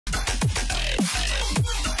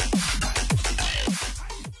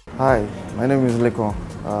Hi, my name is Leko.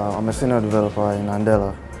 I'm a senior developer in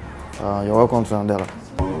Andela. You're welcome to Andela.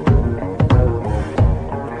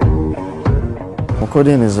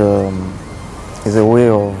 Coding is a way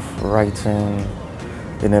of writing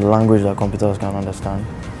in a language that computers can understand.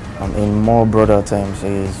 In more broader terms,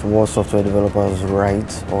 is what software developers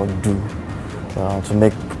write or do to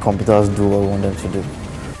make computers do what we want them to do.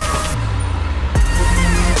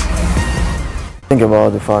 Think about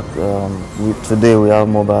the fact today we have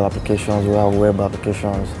mobile applications, we have web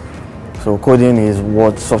applications. So coding is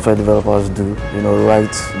what software developers do.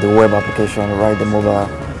 Write the web application, write the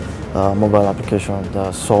mobile application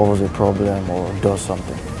that solves a problem or does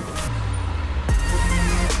something.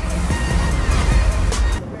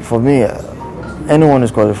 For me, anyone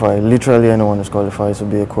is qualified. Literally anyone is qualified to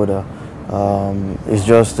be a coder. It's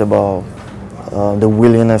just about the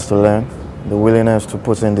willingness to learn, the willingness to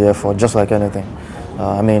put in the effort, just like anything.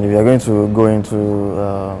 I mean, if you're going to go into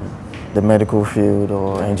the medical field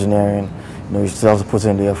or engineering, you still have to put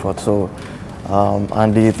in the effort. So,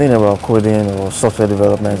 and the thing about coding or software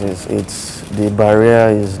development is the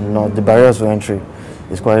barriers to entry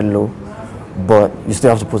is quite low, but you still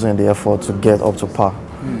have to put in the effort to get up to par.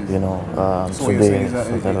 So what you're saying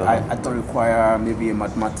is that I don't require maybe a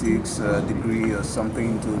mathematics degree or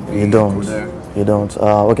something to be a coder? You don't.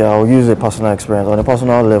 Okay, I'll use a personal experience. On a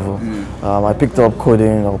personal level, I picked up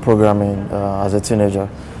coding or programming as a teenager,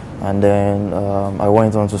 and then I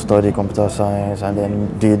went on to study computer science and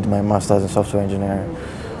then did my master's in software engineering.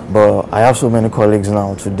 But I have so many colleagues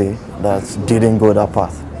now today that didn't go that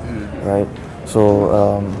path, right? So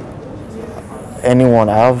I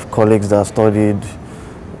have colleagues that studied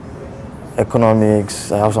economics.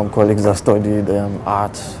 I have some colleagues that studied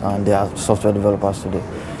arts, and they are software developers today.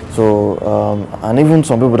 So, and even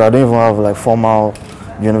some people that don't even have like formal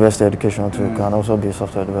university education too can also be a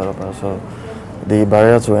software developer. So, the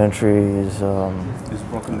barrier to entry is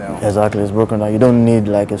broken down. Exactly, it's broken down. You don't need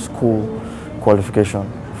like a school qualification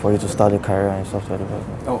for you to start a career in software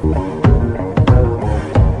development.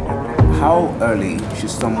 How early should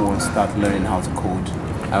someone start learning how to code?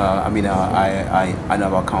 I know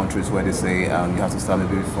about countries where they say you have to start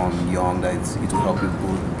maybe from young, that it will help you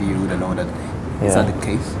build and all that. Is that the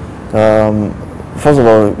case? First of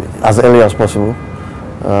all, as early as possible.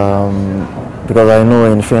 Because I know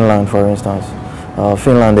in Finland, for instance,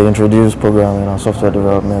 Finland, they introduced programming and software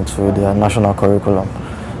development to their national curriculum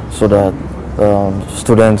so that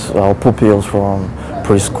students or pupils from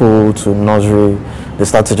preschool to nursery, they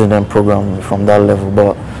start teaching them programming from that level.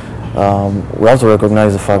 But we have to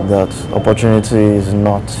recognize the fact that opportunity is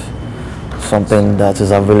not something that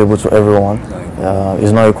is available to everyone.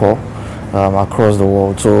 It's not equal across the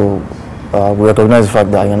world. So we recognize the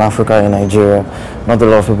fact that in Africa, in Nigeria, not a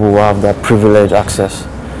lot of people will have that privileged access,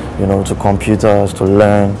 to computers, to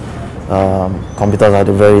learn computers at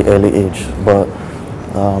a very early age. But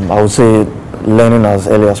I would say learning as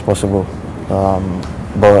early as possible.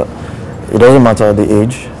 But it doesn't matter the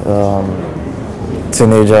age.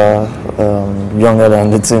 Teenager, younger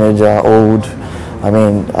than the teenager, old. I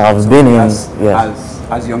mean, I've been in as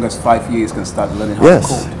young as 5 years can start learning how to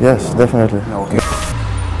code. Yes, definitely. Okay.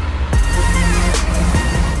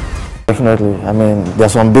 Definitely. I mean,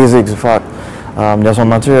 there's some basics. In fact, there's some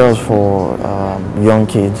materials for young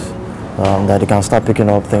kids that they can start picking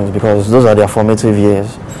up things, because those are their formative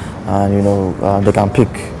years, and they can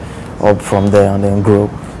pick up from there and then grow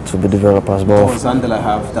to be developers. But does Andela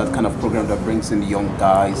have that kind of program that brings in young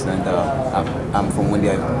guys and from when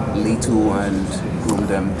they're little and groom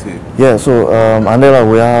them too? Yeah, so Andela,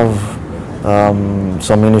 we have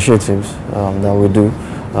some initiatives that we do.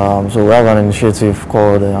 So we have an initiative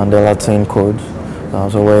called Andela Teen Codes.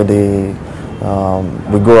 So where we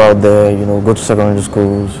go out there, go to secondary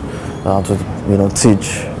schools to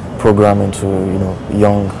teach programming to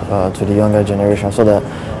to the younger generation, so that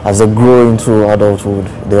as they grow into adulthood,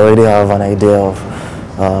 they already have an idea of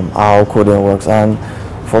how coding works. And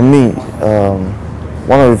for me,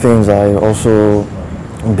 one of the things I also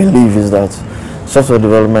believe is that software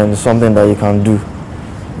development is something that you can do.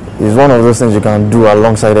 It's one of those things you can do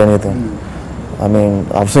alongside anything. I mean,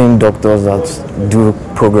 I've seen doctors that do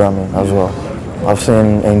programming as well. I've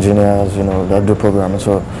seen engineers, that do programming.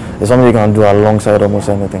 So it's something you can do alongside almost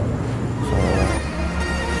anything.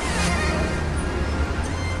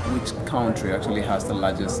 Country actually has the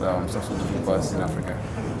largest software developers in Africa?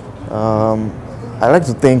 I like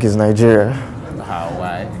to think it's Nigeria. How?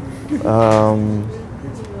 Why?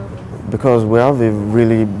 Because we have a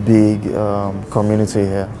really big community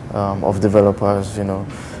here of developers.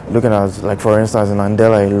 Looking at, like, for instance, in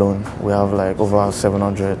Andela alone, we have like over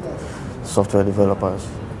 700 software developers,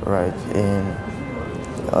 right?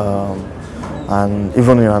 and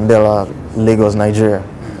even in Andela, Lagos, Nigeria,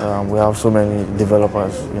 we have so many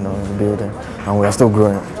developers, in the building, and we are still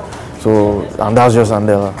growing. So, and that's just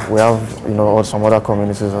Andela. We have, some other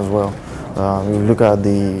communities as well. You look at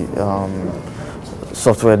the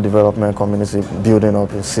software development community building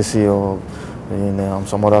up in Sisi or in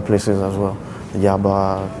some other places as well.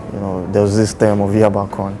 Yaba, there's this term of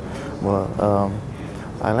YabaCon, but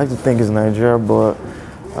I like to think it's Nigeria, but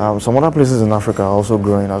some other places in Africa are also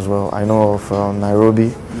growing as well. I know of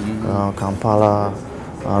Nairobi, Kampala,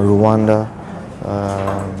 Rwanda.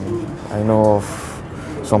 I know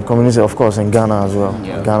of some community, of course, in Ghana as well.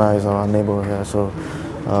 Yeah. Ghana is our neighbor here, so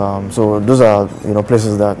those are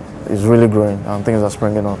places that is really growing and things are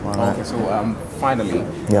springing up. Okay, so finally,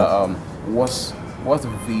 yeah. What's the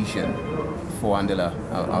vision for Andela?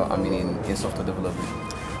 In software development.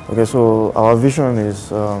 Okay, so our vision is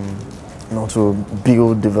to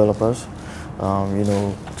build developers,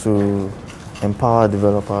 to empower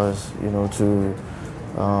developers, to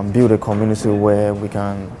build a community where we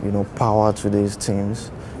can, power today's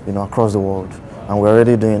teams, across the world, and we're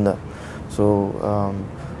already doing that. So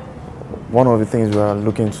one of the things we are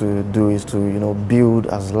looking to do is to, build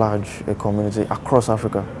as large a community across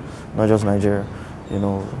Africa, not just Nigeria,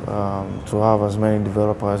 to have as many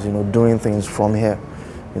developers, doing things from here,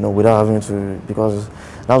 without having to, because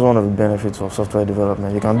that's one of the benefits of software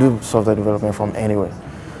development. You can do software development from anywhere,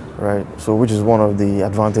 right? So which is one of the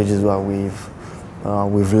advantages that we've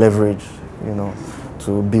leveraged,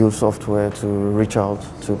 to build software, to reach out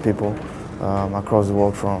to people across the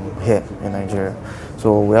world from here in Nigeria.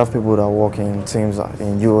 So we have people that work in teams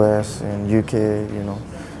in US, in UK,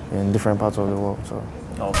 in different parts of the world. So.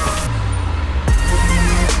 Okay.